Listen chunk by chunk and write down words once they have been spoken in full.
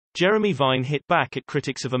Jeremy Vine hit back at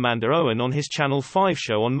critics of Amanda Owen on his Channel 5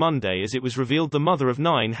 show on Monday as it was revealed the mother of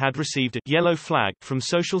 9 had received a yellow flag from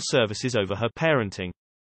social services over her parenting.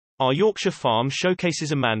 Our Yorkshire Farm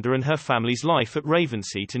showcases Amanda and her family's life at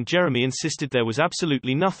Ravenseat, and Jeremy insisted there was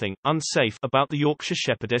absolutely nothing unsafe about the Yorkshire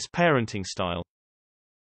Shepherdess parenting style.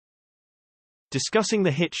 Discussing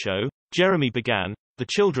the hit show, Jeremy began, "The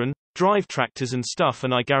children drive tractors and stuff,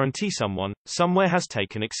 and I guarantee someone, somewhere has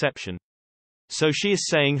taken exception. So she is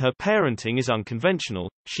saying her parenting is unconventional.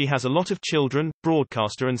 She has a lot of children,"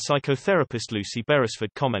 broadcaster and psychotherapist Lucy Beresford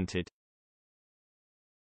commented.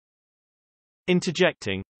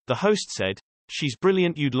 Interjecting, the host said, "She's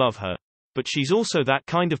brilliant, you'd love her. But she's also that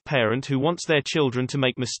kind of parent who wants their children to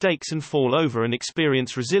make mistakes and fall over and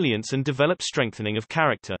experience resilience and develop strengthening of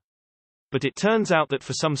character. But it turns out that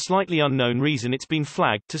for some slightly unknown reason it's been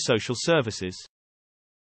flagged to social services."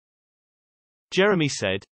 Jeremy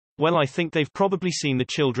said, "Well, I think they've probably seen the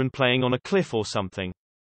children playing on a cliff or something.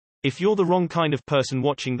 If you're the wrong kind of person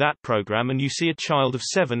watching that program and you see a child of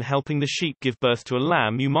 7 helping the sheep give birth to a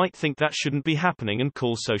lamb, you might think that shouldn't be happening and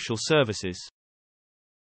call social services.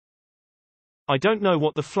 I don't know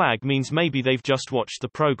what the flag means, maybe they've just watched the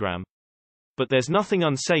program. But there's nothing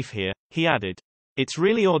unsafe here," he added. "It's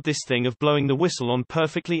really odd, this thing of blowing the whistle on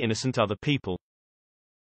perfectly innocent other people."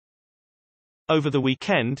 Over the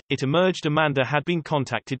weekend, it emerged Amanda had been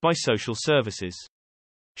contacted by social services.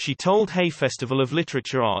 She told Hay Festival of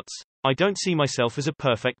Literature Arts, "I don't see myself as a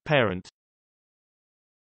perfect parent.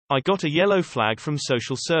 I got a yellow flag from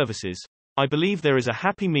social services. I believe there is a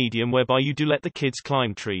happy medium whereby you do let the kids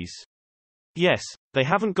climb trees. Yes, they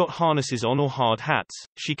haven't got harnesses on or hard hats,"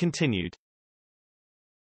 she continued.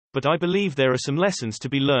 "But I believe there are some lessons to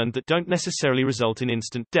be learned that don't necessarily result in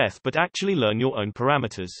instant death but actually learn your own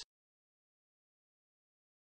parameters.